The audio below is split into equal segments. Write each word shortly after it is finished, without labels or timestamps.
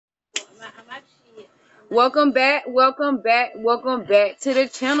Welcome back, welcome back, welcome back to the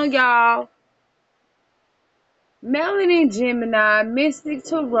channel, y'all. Melanie Gemini, Mystic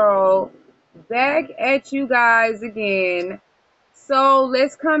Tarot, back at you guys again. So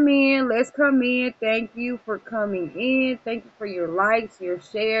let's come in, Thank you for coming in. Thank you for your likes, your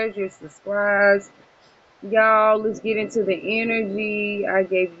shares, your subscribes. Y'all, let's get into the energy. I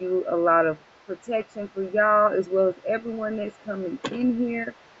gave you a lot of protection for y'all as well as everyone that's coming in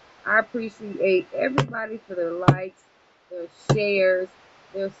here. I appreciate everybody for their likes, their shares,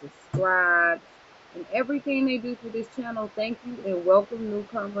 their subscribes, and everything they do for this channel. Thank you and welcome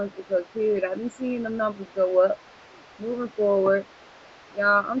newcomers because, period, I've been seeing the numbers go up. Moving forward,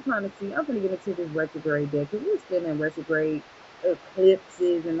 y'all, I'm trying to see. I'm going to get into this retrograde deck because we're still in retrograde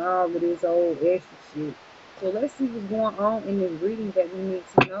eclipses and all of this old extra shit. So let's see what's going on in this reading that we need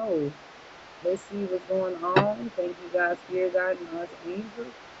to know. Let's see what's going on. Thank you guys, Spirit Guide and us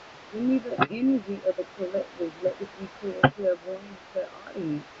angels. Give me the energy of the collectors. Let this be clear and clairvoyant and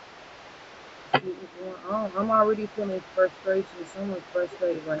clairaudient. Let's see what's going on. I'm already feeling frustration. Someone's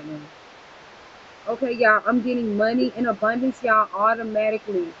frustrated right now. Okay, y'all, I'm getting money in abundance, y'all,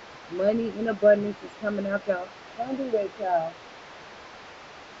 automatically. Money in abundance is coming out, y'all. Don't do that, y'all.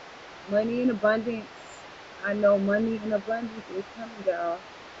 Money in abundance. I know money in abundance is coming, y'all.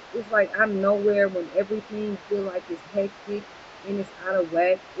 It's like I'm nowhere when everything feel like it's hectic and it's out of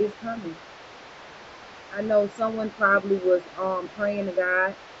whack. It's coming. I know someone probably was praying to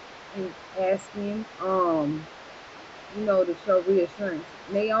God and asking to show reassurance.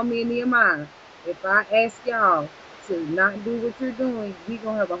 Naomi and Nehemiah, if I ask y'all to not do what you're doing, we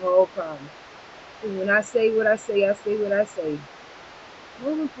gonna have a whole problem. Because when I say what I say, I say what I say.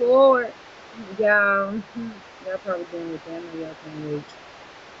 Moving forward, y'all, y'all probably dealing with that. I know y'all can't wait.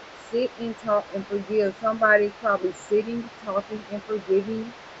 Sit and talk and forgive. Somebody's probably sitting, talking, and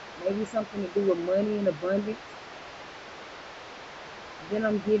forgiving. Maybe something to do with money and abundance. Then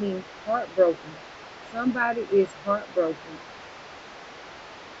I'm getting heartbroken. Somebody is heartbroken.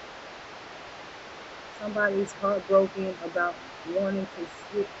 Somebody's heartbroken about wanting to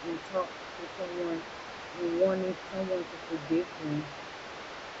sit and talk to someone and wanting someone to forgive them.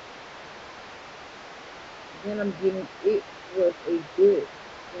 Then I'm getting it was a good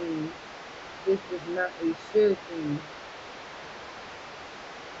thing. This was not a sure thing.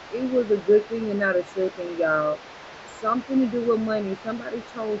 It was a good thing and not a sure thing, y'all. Something to do with money. Somebody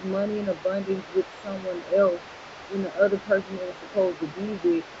chose money in abundance with someone else when the other person they were supposed to be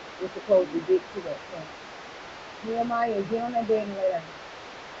with was supposed to get to that point. Nehemiah, get on that bed and lay down.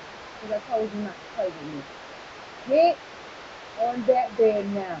 Because I told you not to play with me. Get on that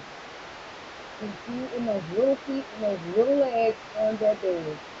bed now. And you and those little feet and those little legs on that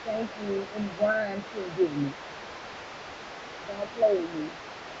bed. Thank you. And rhyme too, didn't it? Don't play with me.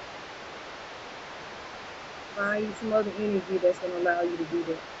 Find you some other energy that's going to allow you to do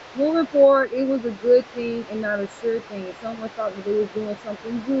that. Moving forward, it was a good thing and not a sure thing. Someone thought that they was doing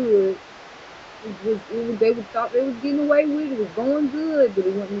something good. They would thought they was getting away with it. It was going good, but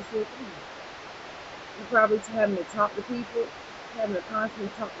it wasn't a sure thing. You probably having to talk to people, having to constantly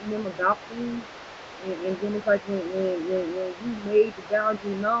talk to them about things. And then it's like when you made the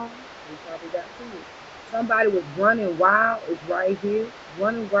boundary known, they probably got to it. Somebody was running wild, it's right here,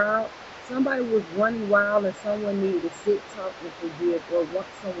 running wild. Somebody was running wild and someone needed to sit, talk, and forgive, or want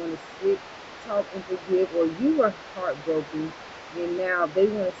someone to sit, talk, and forgive, or you were heartbroken and now they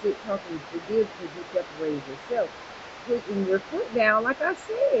want to sit, talk, and forgive because you separated yourself. Putting your foot down, like I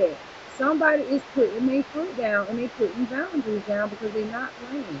said. Somebody is putting their foot down and they putting boundaries down because they're not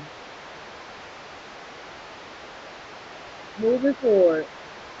playing. Moving forward,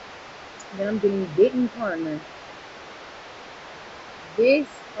 then I'm getting bitten partner. This,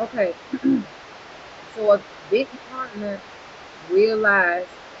 okay, so a bitten partner realized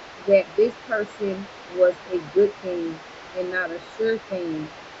that this person was a good thing and not a sure thing,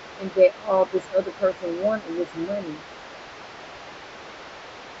 and that all this other person wanted was money.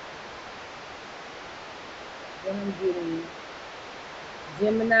 Then I'm getting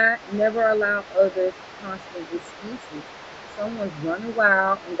Gemini, never allow others constant excuses. Someone's running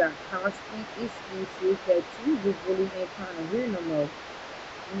wild and got constant excuses that you just really ain't trying to hear no more.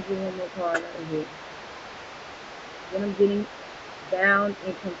 Let me get one more card out of here. Then I'm getting bound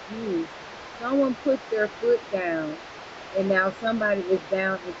and confused. Someone put their foot down and now somebody is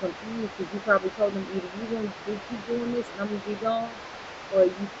bound and confused because you probably told them either you gonna keep doing this and I'm gonna be gone, or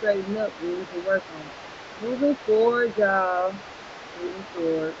you straighten up and we can work on it. Moving forward, y'all. Moving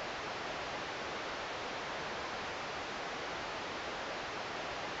forward.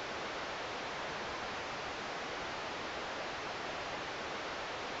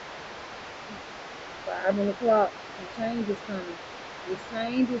 5 on the clock. Some change is coming. This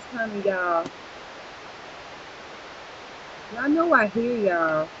change is coming, y'all. Y'all know I hear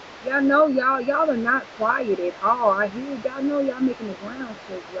y'all. Y'all know y'all are not quiet at all. I hear y'all know y'all making the ground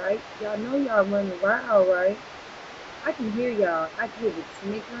shake, right? Y'all know y'all running wild, right? I can hear y'all. I can hear the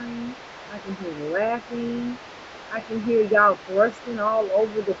snickering. I can hear the laughing. I can hear y'all thrusting all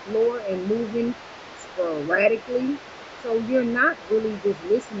over the floor and moving sporadically. So you're not really just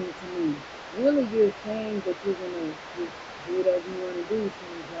listening to me. Really, you're saying that you're gonna just do whatever you want to do.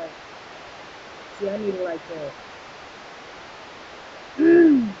 Seems like. See, I need it like that.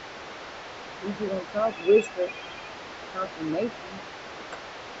 At least you're gonna talk whisper confirmation.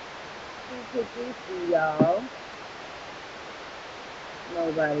 Who could this be, y'all?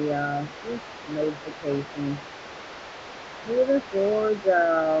 Nobody, y'all. Just notification. Moving forward,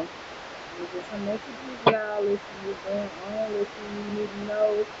 y'all. Let me get some messages, y'all. Let's see what's going on. Let's see, we need to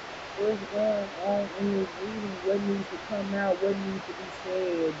know what's going on in this reading. What needs to come out? What needs to be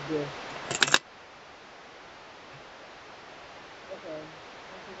said? Okay.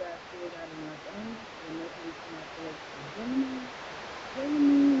 Thank you, God, Spirit, God, and Archangels for the messages for my collective Gemini. Telling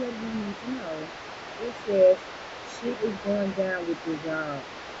me what we need to know. It says shit is going down with your job.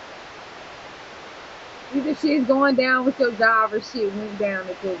 Either shit's going down with your job or shit went down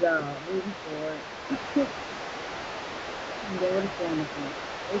at your job. Moving forward. And then what is going on?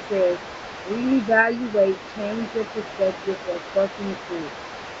 It says reevaluate, change your perspective, or fucking quit.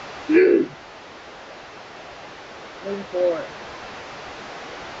 Moving forward.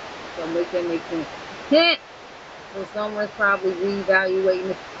 So make that make sense. So someone's probably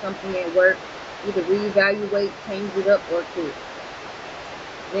reevaluating something at work. Either reevaluate, change it up, or quit.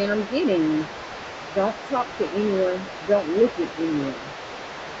 Then I'm getting don't talk to anyone, don't look at anyone.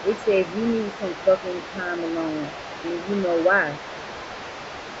 It says you need some fucking time alone, and you know why.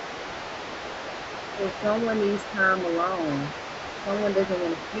 So someone needs time alone. Someone doesn't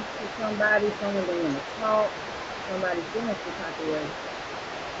want to speak to somebody. Someone don't want to talk. Somebody's feeling some type of way.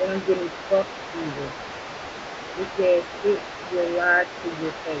 Then I'm getting fuck fever. It says it will lie to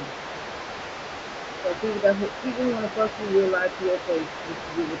your face. So people who want to fuck you will lie to your face just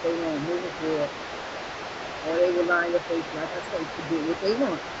to get what they want. Moving forward, or they will lie in your face, like I say, to get what they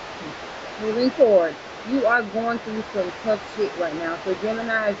want. Moving forward, you are going through some tough shit right now. So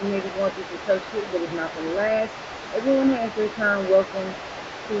Gemini, you may be going through some tough shit, but it's not going to last. Everyone has their time. Welcome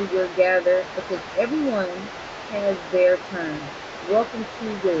to your gather, because everyone has their turn. Welcome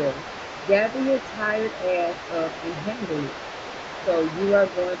to yours. Gather your tired ass up and handle it. So you are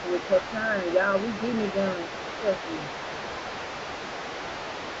going through a tough time. Y'all, we getting it done. Trust me.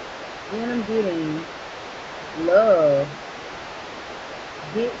 Then I'm getting love.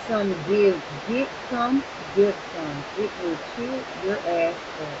 Get some, give some. It will cheer your ass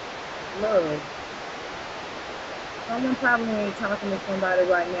up. Love. Someone probably ain't talking to somebody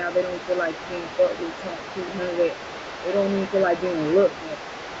right now. They don't feel like being fucked with, talked to, none of that. They don't even feel like being looked at.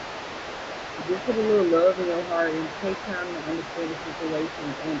 But just put a little love in your heart and take time to understand the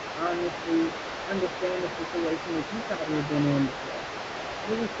situation and honestly understand the situation that you probably have been in before.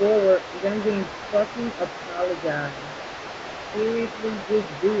 Moving forward, then I'm getting fucking apologize. Seriously, just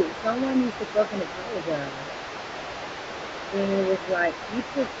do it. Someone needs to fucking apologize. Then it was like, eat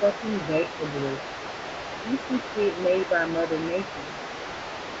your fucking vegetables. Eat some shit made by Mother Nature.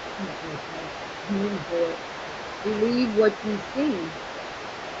 Okay. Moving forward. Believe what you see.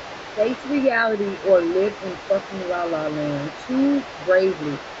 Face reality or live in fucking la la land. Choose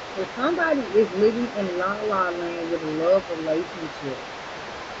bravely. So somebody is living in la la land with a love relationship.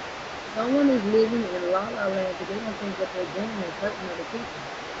 Someone is living in la la land because they don't think what they're doing is hurting other people.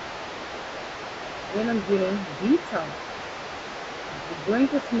 Then I'm getting detox.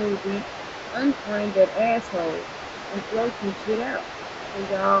 Drink a smoothie, unfriend that asshole, and throw some shit out. So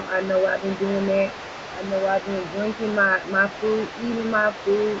y'all, I know I've been doing that. I know I've been drinking my food, eating my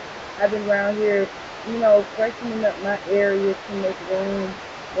food. I've been around here, freshening up my area to make room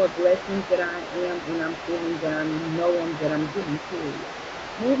for blessings that I am and I'm feeling that I know that I'm getting, period.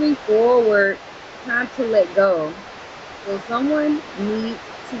 Moving forward, time to let go. So someone needs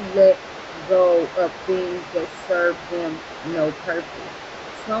to let go of things that serve them no purpose.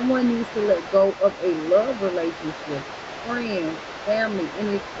 Someone needs to let go of a love relationship, friends, family, and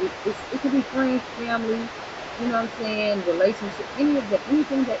it could be friends, family, you know what I'm saying, relationship, any of that,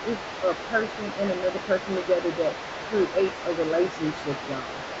 anything that is a person and another person together that creates a relationship, y'all.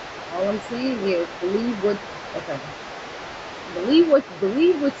 All I'm saying is okay. Believe what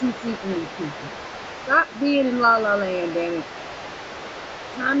you see from these people. Stop being in la la land, damn it.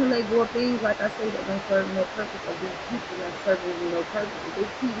 Time to let go of things, like I say, that don't serve no purpose, or these people that serving you no purpose. If they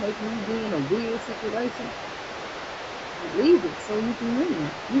keep making you be in a weird situation, leave it so you can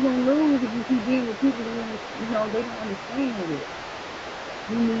win. You're gonna lose if you keep being with people who want to, they don't understand it.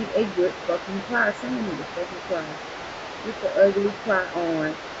 You need a good fucking cry. Someone need to fucking cry. Get the ugly cry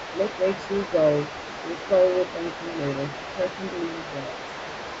on. Let that shit go. Your soul will thank you later. Trust and believe that.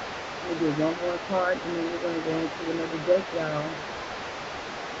 I'm gonna do one more card and then we're gonna go into another deck, y'all.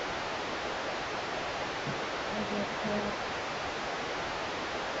 Did I drop a card?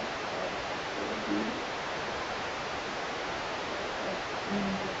 I think I called it the Four of Beads. Did I try?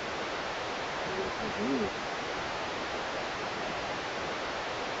 Yeah. Oh yes, I did.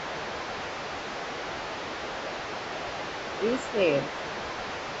 It says,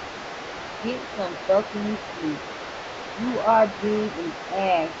 get some fucking sleep. You are being an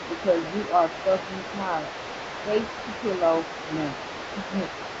ass because you are fucking tired. Face the pillow now.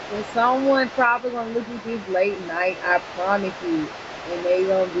 So someone probably gonna look at this late night, I promise you, and they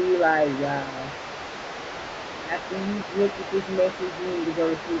gonna be like, wow. After you look at this message, you need to go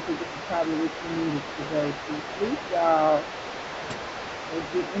to sleep because this is probably what you needed to go to sleep, y'all. Let's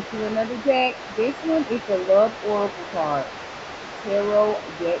get into another deck. This one is the Love Oracle card. Tarot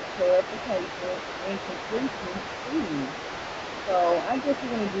deck clarification and completion reading. So I guess we're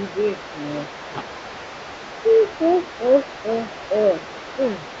gonna do this one.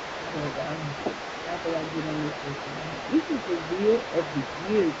 I better go. After I get on this one. This is the Wheel of the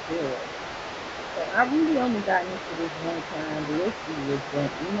Year tarot. So I really only got into this one time, but let's see what's going.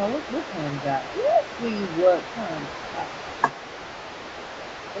 What comes out. Let's see what comes out.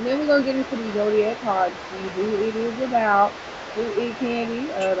 And then we're gonna get into the zodiac card to see who it is about, who it can be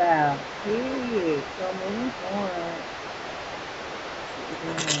about. Period. So moving forward. Let's see what's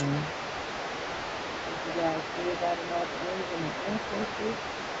going on. Thank you guys, everybody, and all the angels and their ancestors.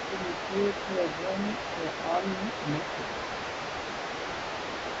 Give me clear, clairvoyant, clairaudient messages.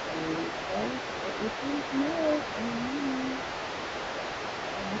 So it is so it is not. Amen.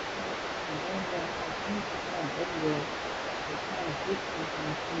 And these cards are going boom, boom. It's like things are going everywhere. Like trying to fix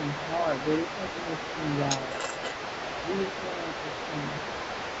something seems hard, but it's something that's coming, y'all. Reassurance is coming.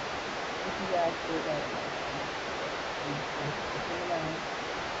 Thank you guys, everybody, and all the angels for that. Coming through. For Gemini,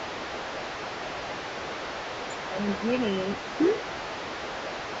 I'm getting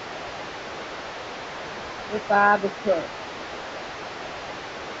the Five of Cups.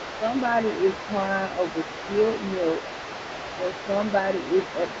 Somebody is crying over spilled milk, or somebody is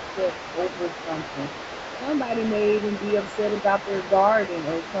upset over something. Somebody may even be upset about their garden,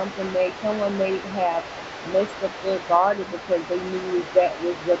 or someone may have messed up their garden because they knew that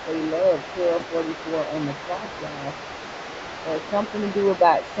was what they loved. 12:44 on the clock, y'all. Or something to do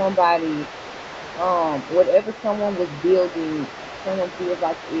about somebody, whatever someone was building, someone feels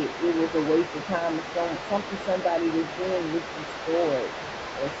like it was a waste of time, or something somebody was doing was destroyed,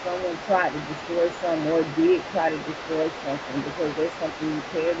 or someone tried to destroy something, or did try to destroy something because there's something you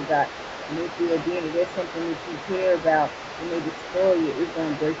cared about, and they feel being that there's something that you care about, when they destroy it, it's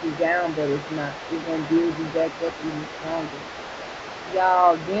gonna break you down, but it's not. It's gonna build you back up even stronger.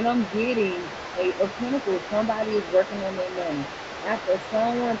 Y'all, then I'm getting Eight of Pentacles. Somebody is working on their money. After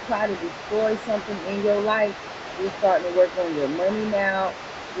someone try to destroy something in your life, you're starting to work on your money now.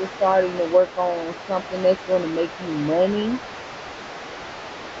 You're starting to work on something that's going to make you money.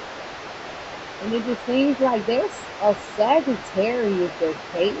 And it just seems like there's a Sagittarius that's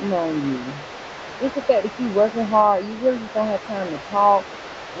hating on you. Just the fact that you're working hard, you really just don't have time to talk.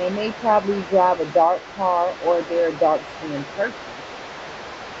 And they probably drive a dark car, or they're a dark skinned person.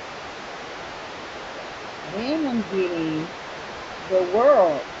 Then I'm getting the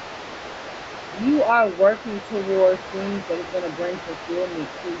World. You are working towards things that is going to bring fulfillment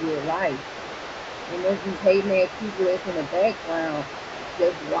to your life. And there's these hating ass people that's in the background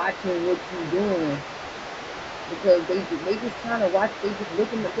that's watching what you're doing, because they just trying to watch. They just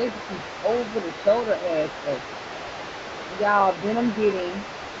looking at, they just some over the shoulder ass folks. Y'all, then I'm getting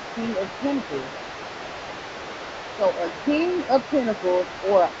King of Pentacles. So a King of Pentacles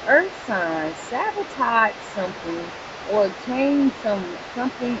or an Earth sign sabotage something, or change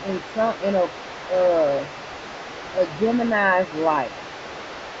something in a Gemini's life.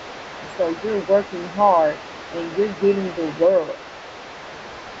 So you're working hard and you're getting the world.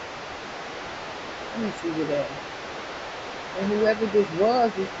 Let me see what else. And whoever this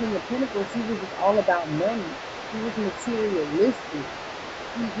King of Pentacles, he was just all about money. He was materialistic.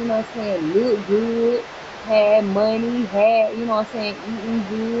 You know what I'm saying, looked good, had money, you know what I'm saying, eating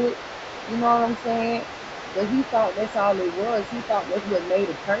good. You know what I'm saying? But he thought that's all it was. He thought that's what made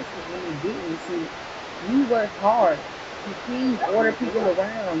a person, and it didn't. See, you work hard. The kings order people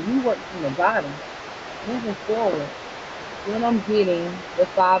around. You work from the bottom. Moving forward. Then I'm getting the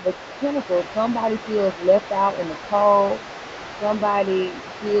Five of Pentacles. Somebody feels left out in the cold. Somebody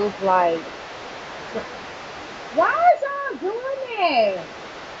feels like, why is y'all doing that?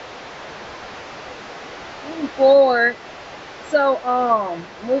 Moving forward. So,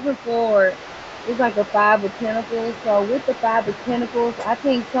 moving forward, it's like a Five of Pentacles. So with the Five of Pentacles, I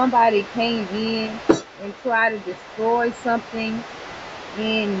think somebody came in and tried to destroy something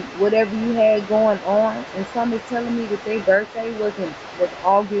in whatever you had going on, and some is telling me that their birthday was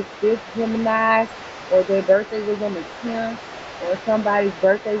August 5th, Gemini's, or their birthday was on the 10th, or somebody's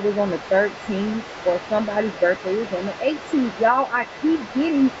birthday was on the 13th, or somebody's birthday was on the 18th. Y'all, I keep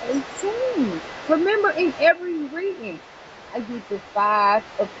getting 18. Remember, in every reading, I get the Five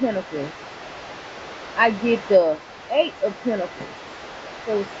of Pentacles. I get the Eight of Pentacles.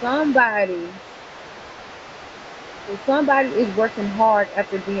 So somebody is working hard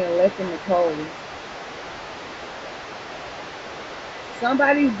after being left in the cold.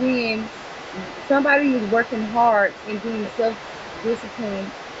 Somebody's being somebody is working hard and being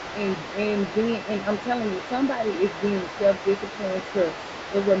self-disciplined, and I'm telling you, somebody is being self-disciplined to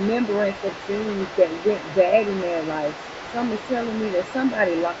the remembrance of things that went bad in their life. Some is telling me that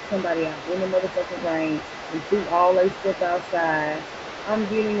somebody locked somebody out in the motherfucking rain and threw all their stuff outside. I'm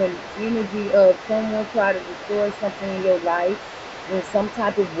getting an energy of someone try to destroy something in your life in some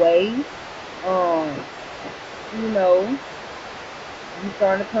type of way. Um, you know, you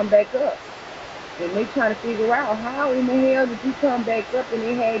starting to come back up. And they trying to figure out how in the hell did you come back up and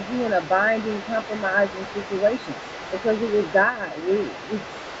they had you in a binding, compromising situation because it was God.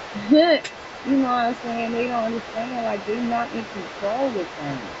 You know what I'm saying? They don't understand, like they're not in control of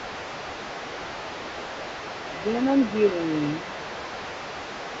things. Then I'm getting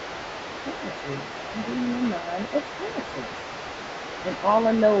Pentacles. I'm getting the Nine of Pentacles. And all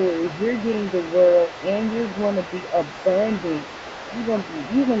I know is you're getting the world and you're gonna be abundant. You're gonna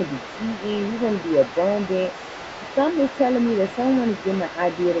be eating, you're gonna be abundant. Something is telling me that someone is getting the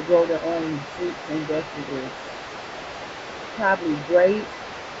idea to grow their own fruits and vegetables. Probably grapes,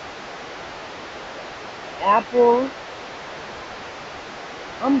 apples.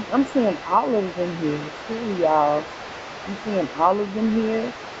 I'm seeing olives in here too, y'all. I'm seeing olives in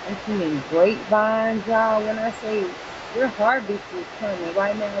here. I'm seeing grapevines, y'all. When I say your harvest is coming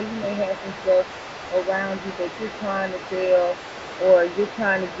right now, you may have some stuff around you that you're trying to sell, or you're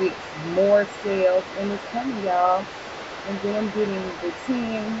trying to get more sales, and it's coming, y'all. And then I'm getting the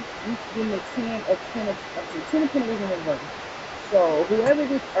 10. I'm getting the 10 of Pentacles. I'm sorry, 10 of Pentacles in reverse. So whoever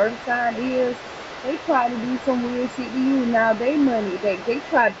this earth sign is, they try to do some weird shit to you. Now they money, they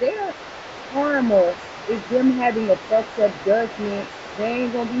try their karma is them having a fucked up judgment. They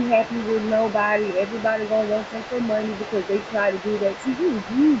ain't gonna be happy with nobody. Everybody gonna want them for money because they try to do that to you.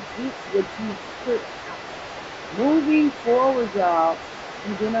 You get what you put out. Moving forward, y'all,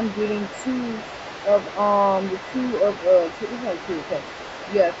 and then I'm getting it's like two of cups.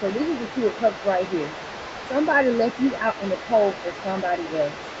 Yeah, so this is the Two of Cups right here. Somebody left you out in the cold for somebody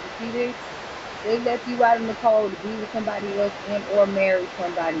else. You see this? They left you out in the cold to be with somebody else and or marry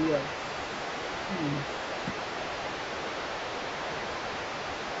somebody else. Hmm.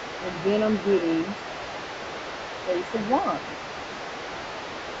 And then I'm getting Ace of Wands.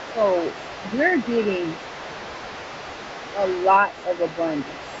 So you're getting a lot of abundance.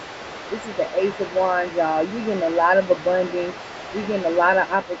 This is the Ace of Wands, y'all. You're getting a lot of abundance. You're getting a lot of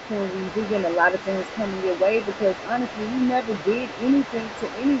opportunities. You're getting a lot of things coming your way because honestly, you never did anything to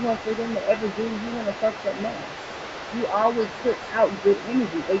anyone for them to ever do you in a fucked up manner. You always put out good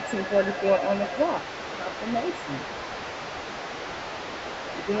energy. 1844 on the clock. Confirmation.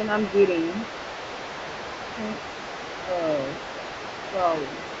 Then I'm getting Prince of, so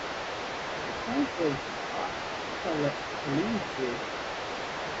the Prince of Telesis.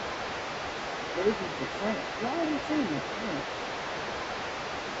 Well, this is the Prince. Why are they saying the Prince?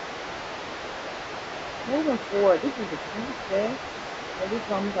 Moving forward, this is the Princess. So this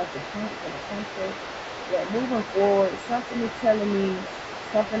is almost like the Prince or the Princess. Yeah, moving forward, something is telling me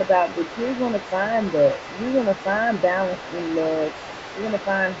something about that you're going to find that. You're going to find balance in love. You're going to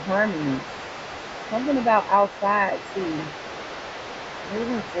find harmony. Something about outside, too.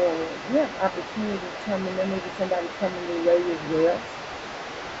 Moving forward, you have opportunities coming. There may be somebody coming your way as well.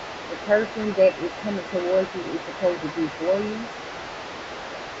 The person that is coming towards you is supposed to be for you,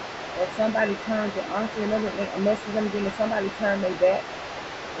 or somebody turns it. Honestly, another a message I'm getting is somebody turned their back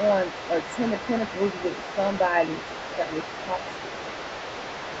on a 10 of Pentacles with somebody that was toxic.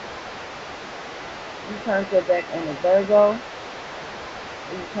 You turned your back on a Virgo, or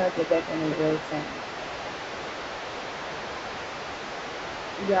you turned your back on a water sign.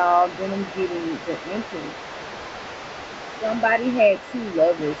 Y'all, then I'm getting the Empress. Somebody had two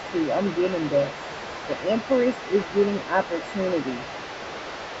lovers too. I'm getting that. The Empress is getting opportunity.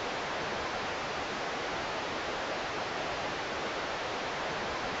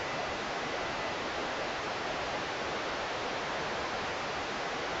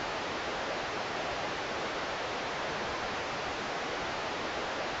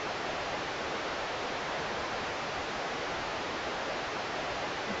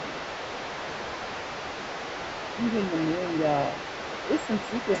 I'm getting the moon, y'all. There's some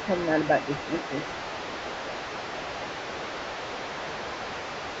secrets coming out about this Empress.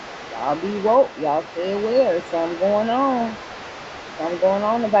 Y'all be woke. Y'all stay aware. There's something going on. Something going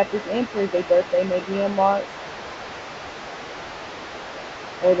on about this Empress. Their birthday may be in March.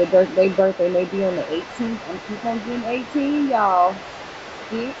 Or their birthday may be on the 18th. I'm keep on getting 18, y'all.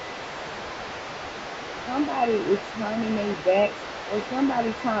 Six. Somebody is turning their back, or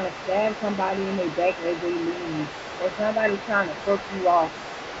somebody trying to stab somebody in their back as they leave, or somebody trying to fuck you off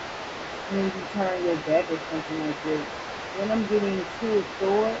as soon as you turn your back or something like that. Then I'm getting two of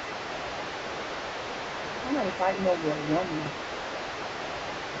swords. Somebody fighting over a woman.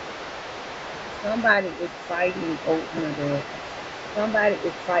 Somebody is fighting over, oh my God. Somebody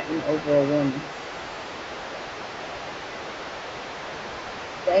is fighting over a woman.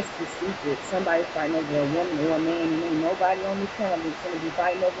 That's the secret. Somebody fighting over a woman or a man, and ain't nobody on this channel that's gonna be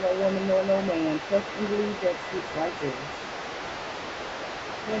fighting over no woman nor no man. Trust and believe that shit right there.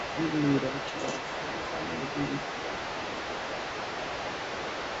 Trust and believe that shit. I'm trying to do these cards tonight.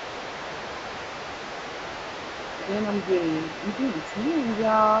 Then I'm getting 10,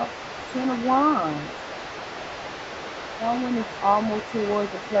 y'all. 10 of wands. Someone is almost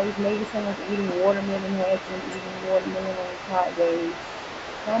towards a place. Maybe someone's eating watermelon, has been eating watermelon on these hot days.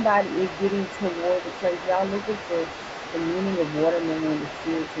 Somebody is getting towards a place. Y'all look at the meaning of watermelon, the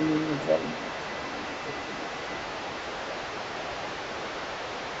spiritual meaning of watermelon for me. I'm putting it in here, y'all.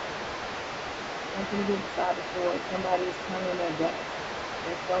 Something to do with the Five of Swords. Somebody is turning their back.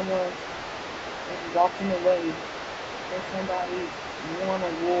 Or someone is walking away. Or somebody won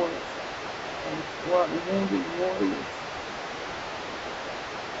a war. Or wounded warriors.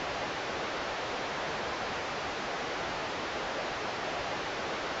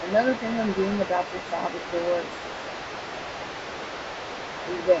 Another thing I'm getting about this Five of Swords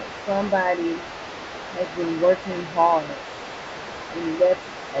is that somebody has been working hard and left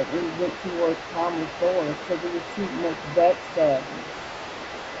and went towards calmer shores because it was too much backstabbing.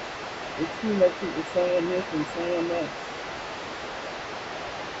 It's too much people saying this and saying that.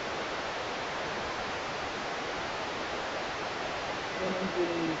 Then I'm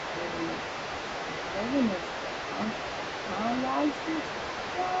getting the seven of conlices.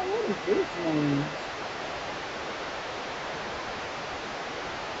 Y'all, what is this name?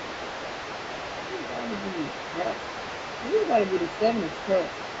 This gotta be cups. This gotta be the seven of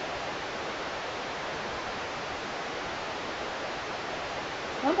cups.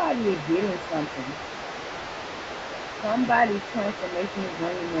 Somebody is getting something. Somebody's transformation is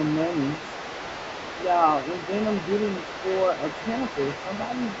bringing them money. Y'all, and then I'm getting four of pentacles.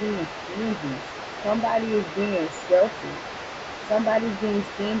 Somebody's being stingy. Somebody is being selfish. Somebody's being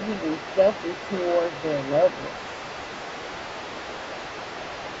stingy and selfish towards their lover.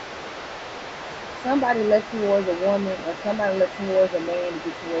 Somebody left towards a woman or somebody left towards a man to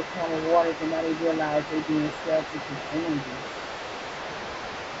get towards common waters and now they realize they're being selfish and stingy.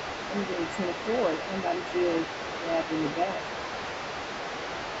 I'm getting ten of swords. Somebody feels stabbed in the back.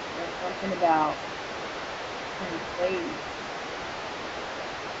 Or something about ten of spades.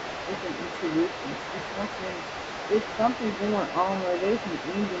 It's an intuition. It's something going on, or there's an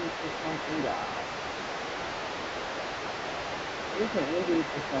ending to something, y'all. There's an ending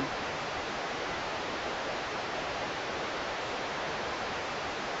to something.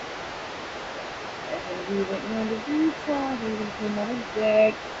 That's gonna be the end of these cards. We're gonna put another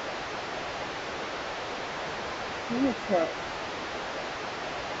deck. King of Cups.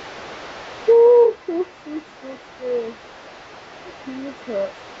 The King of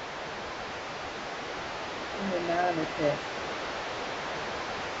Cups and the Nine of Cups.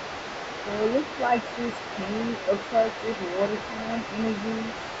 So it looks like this King of Cups, this water sign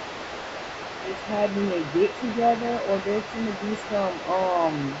energy, is having a get together, or there's gonna be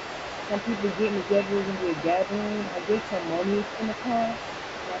some people getting together. There's gonna be a gathering. I guess some money is gonna come,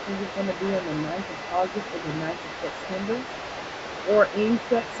 and I think it's gonna be on the 9th of August or the 9th of September, or in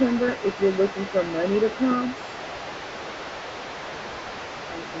September if you're looking for money to come.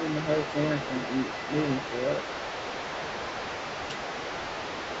 I'm seeing the whole fan thing moving forward.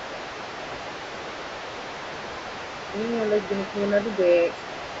 Then let's get into another deck.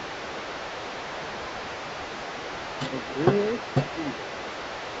 Real spill.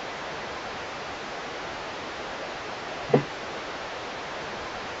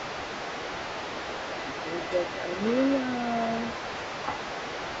 Let's see what's up right here, y'all.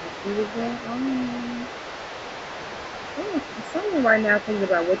 Let's see what's going on. Someone right now thinking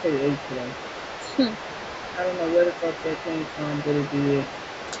about what they ate today. I don't know where the fuck that came from, but it did.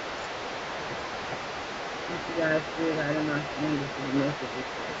 If you guys still got enough anger for the message, it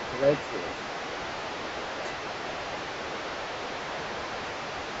says collective.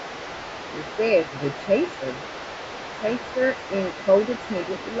 It says the chaser in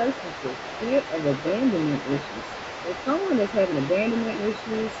codependent relationships, fear of abandonment issues. So someone is having abandonment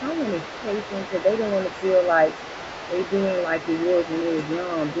issues, someone is chasing because they don't want to feel like they being like it was when they was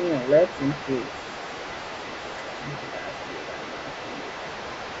young, being left and shit. If you guys still got enough anger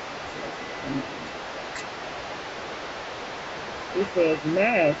for my collective Gemini. It says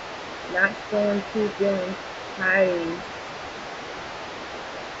mask, not showing true feelings, hiding,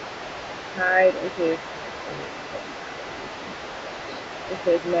 it says, okay, where am I going now? Where is it? It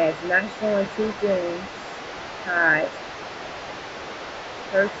says mask, not showing true feelings, hide,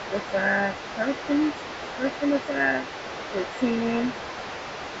 personify, pretend.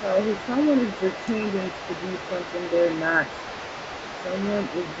 So if someone is pretending to be something they're not, someone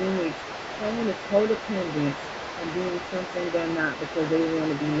is being, someone is codependent and being something they're not because they want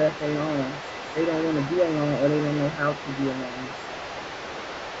to be left alone. They don't want to be alone or they don't know how to be alone.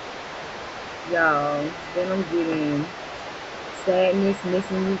 Y'all, then I'm getting sadness,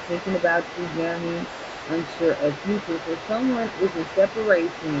 missing you, thinking about you, yearning, unsure of future. So someone is in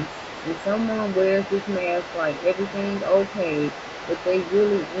separation and someone wears this mask like everything's okay, but they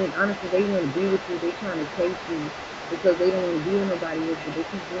really, and honestly, they want to be with you. They trying to chase you because they don't want to be with nobody else, but they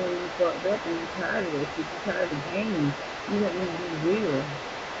keep doing you fucked up and you tired of that shit. You tired of the game. You want me to be real.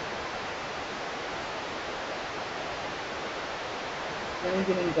 Then I'm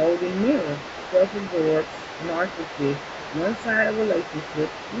getting golden mirror, self-absorbed, narcissist, one-sided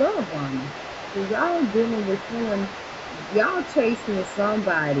relationship, love bombing. So y'all dealing with someone, y'all chasing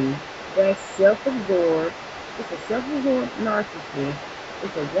somebody that's self-absorbed. It's a self-absorbed narcissist.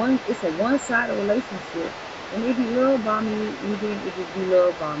 It's a one-sided relationship, and they be love bombing you, and then it just be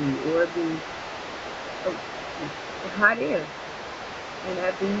love bombing you, or it be hot air. And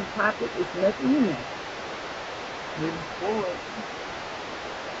after you pop it, it's nothing in there. Moving forward,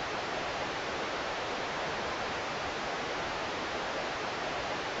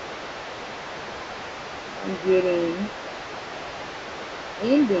 I'm getting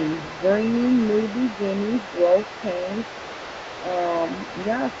ending, bringing new beginnings, growth, change.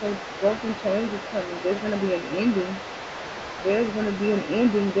 Yeah, so growth and change is coming. There's gonna be an ending. There's gonna be an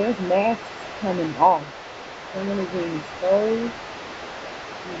ending. There's masks coming off. Someone is being exposed.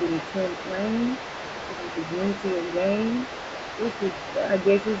 I'm getting twin flame. This is the unity of game. This is, I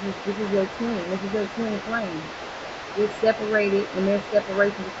guess, this is your twin. This is your twin flame. You're separated, and there's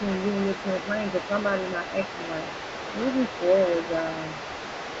separation between you and your twin flame because somebody not acting right. Moving forward, y'all.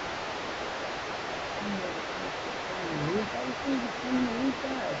 You know, the kids keep coming to reach. I was thinking it's coming to reach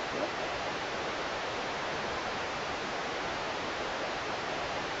out. What the fuck?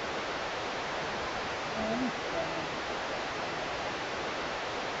 Oh, I'm sorry.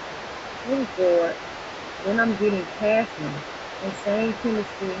 Moving forward, then I'm getting passion, insane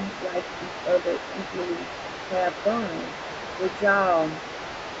chemistry, like each other equally, have fun. But y'all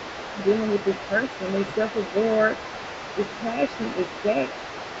dealing with this person, they self-absorbed. It's passion, it's sex.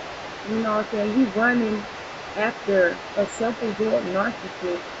 You know what I'm saying? You running after a self-absorbed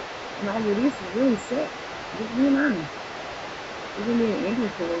narcissist, and all of this is really sex. Just being honest. There's gonna be an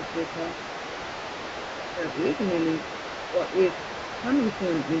ending to this shit, though. There is an ending, or is coming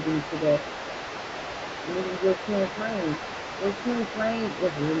to an ending to that. And this is your twin flame. Your twin flame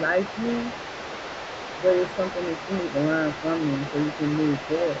is like you, but it's something that you need to learn from them so you can move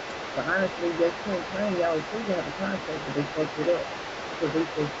forward. But honestly, your twin flame, y'all was supposed to have a contract, but they fucked it up because they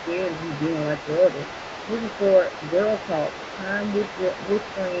so scared of you being like the other. Moving forward, girl talk, time with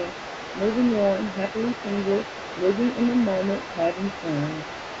friends, moving on, happily single, living in the moment, having fun.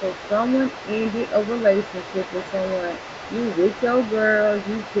 So someone ended a relationship with someone. You with your girls,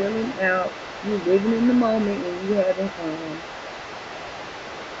 you chilling out, you living in the moment, and you having fun.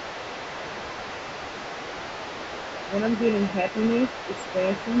 When I'm getting happiness,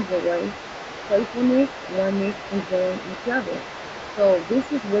 expansion, joy, playfulness, oneness, enjoying each other. So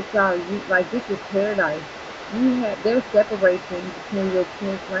this is what y'all like. This is paradise. You have their separation between your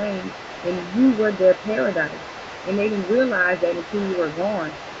twin flames, and you were their paradise, and they didn't realize that until you were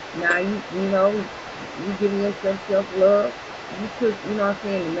gone. Now you know you giving yourself self love. You took, you know what I'm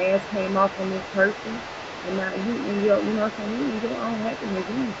saying, the mask came off on this person. And now you in your, you know what I'm saying, you in your own happiness,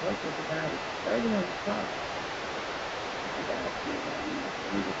 you ain't focused about it. 30 on the clock. If you guys see it right now,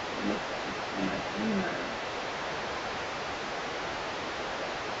 let me just finish this for my Gemini.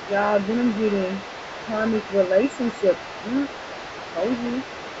 Y'all, them getting karmic relationships. Told you.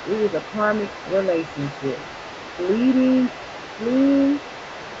 It was a karmic relationship. Bleeding, fleeing,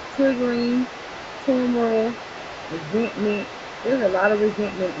 triggering, turmoil, resentment. There's a lot of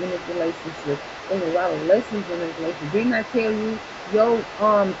resentment in this relationship. There's a lot of lessons in this relationship. Didn't I tell you your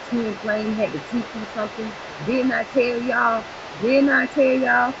twin flame had to teach you something? Didn't I tell y'all? Didn't I tell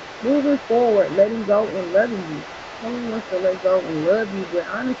y'all? Moving forward, letting go and loving you. Someone wants to let go and love you, but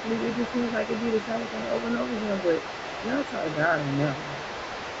honestly, it just seems like it be the same thing over and over again. But y'all talk to God on that one.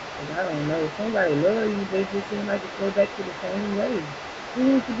 Cause I don't know. Somebody love you, but it just seems like it go back to the same way.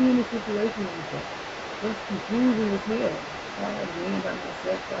 Who wants to be in a situation like that? That's confusing as hell. That's why I like being by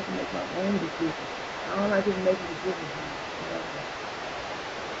myself so I can make my own decisions. I don't like people making decisions for me. So,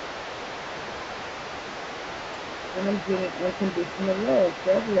 then I'm getting unconditional love,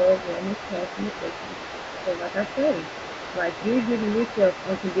 self-love, warmth, passion, affection. So like I say, like you're giving yourself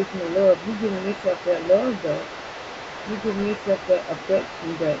unconditional love. You're giving yourself that love back. You're giving yourself that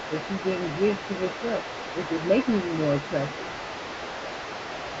affection back that you didn't give to yourself, which is making you more attractive.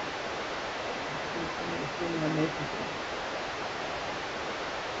 What you guys see right now. Send me a few more messages.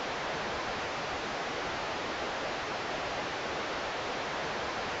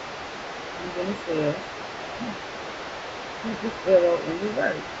 And then it says, keep this arrow in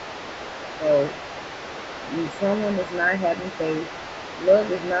reverse. So someone is not having faith.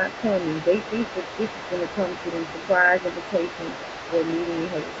 Love is not coming. They think that this is going to come to them, surprise invitation or meeting and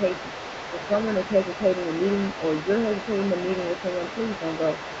hesitation. So someone is hesitating a meeting, or you're hesitating a meeting with someone, please don't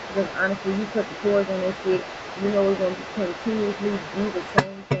go. Because honestly, you cut the cords on this shit, you know it's going to continuously do the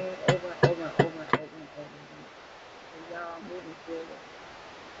same thing over and over and over and over and over again. So y'all moving forward.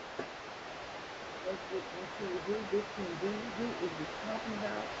 Let's get into who this can be. Who is this talking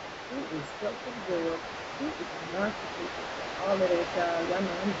about? Who is self-absorbed? Who is a narcissist? All of that, y'all. Y'all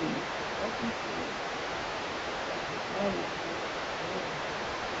know I'm getting stuck into it. I'm gonna get all these cards out for real.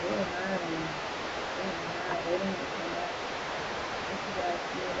 Because they'll hide on me. They'll hide. They don't want to come out. What you guys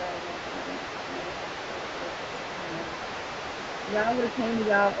feel right enough on this is another card for Gemini. Y'all would have came to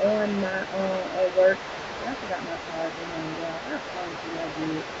y'all on my at work. See, I forgot my cards at home, y'all. I promise you I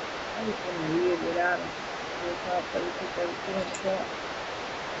did. I was feeling weird without them. At the top, 32, 32 on the clock.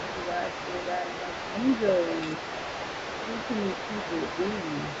 What you guys feel guiding those angels? Who can these people be?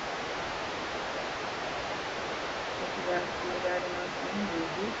 What you guys feel guiding those angels?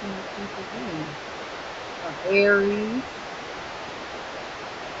 Who can these people be? Aries,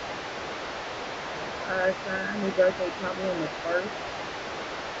 a fire sign. Their birthday probably on the first.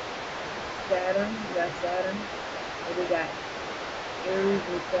 Saturn, we got Saturn, or they got Aries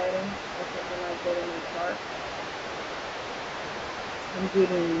and Saturn, or something like that in their chart. I'm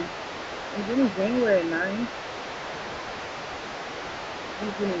getting I'm getting January 9th.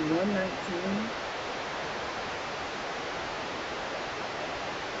 I'm getting 119. What you guys feel guiding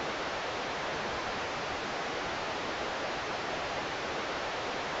those angels?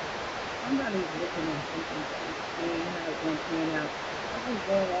 Somebody's looking at something too, seeing how it's gonna pan out. Something's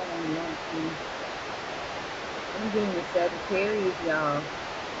going on amongst them. Then I'm getting the Sagittarius, y'all.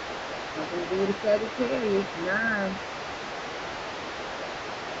 Something to do with the Sagittarius. 9.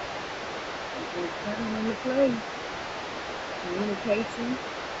 Something is coming into play. Communication,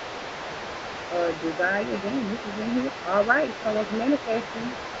 desire. Damn, this is in here. All right, someone's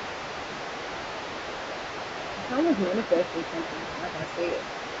manifesting. Someone's manifesting something, like I said.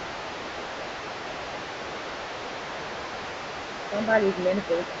 Somebody's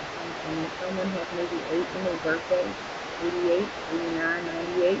manifesting something, and someone has maybe 8 in their birthday. 88, 89,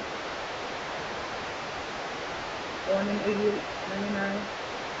 98. Born in 88, 99,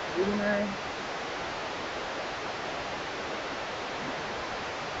 89. You guys feel guiding those angels.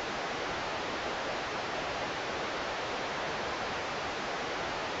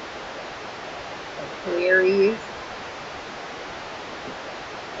 Aquarius.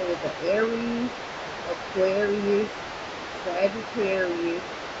 So it's an Aries, Aquarius, Sagittarius.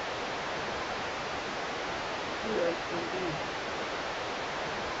 Who else can be?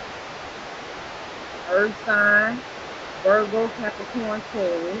 Earth sign, Virgo, Capricorn,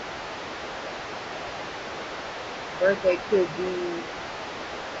 Taurus. Birthday could be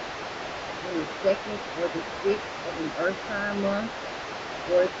on the 2nd or the 6th of an Earth sign month,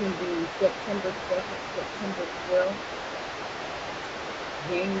 or it can be September 2nd, September 12th,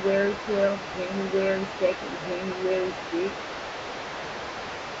 January 12th, January 2nd, January 6th,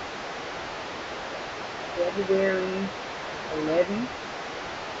 February 11th.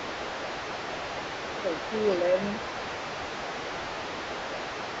 So 2/11.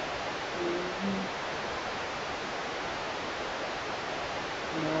 Mm-hmm.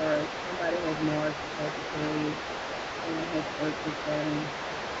 Mars. Somebody has Mars in Sagittarius. Someone has Earth and Saturn.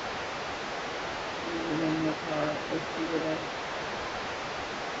 Let me get one more card. Let's see what else.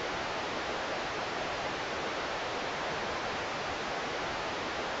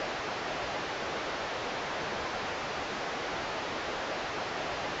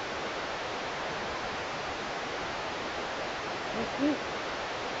 That's it.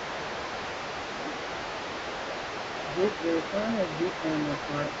 Someone has Jupiter in their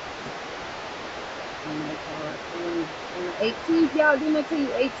chart on that card. Someone is on the 18th. Y'all, didn't I tell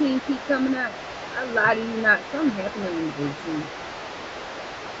you 18 keep coming out? I lie to you not. Something happening on the 18th.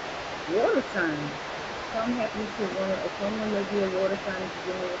 Water sign. Something happening to someone may be a water sign at the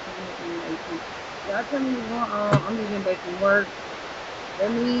beginning of something happening on the 18th. Y'all tell me what's going on. I'm just getting back from work.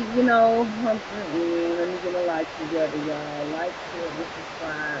 Let me, hunker in. Let me get my life together, y'all. Like, share, and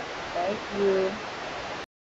subscribe. Thank you.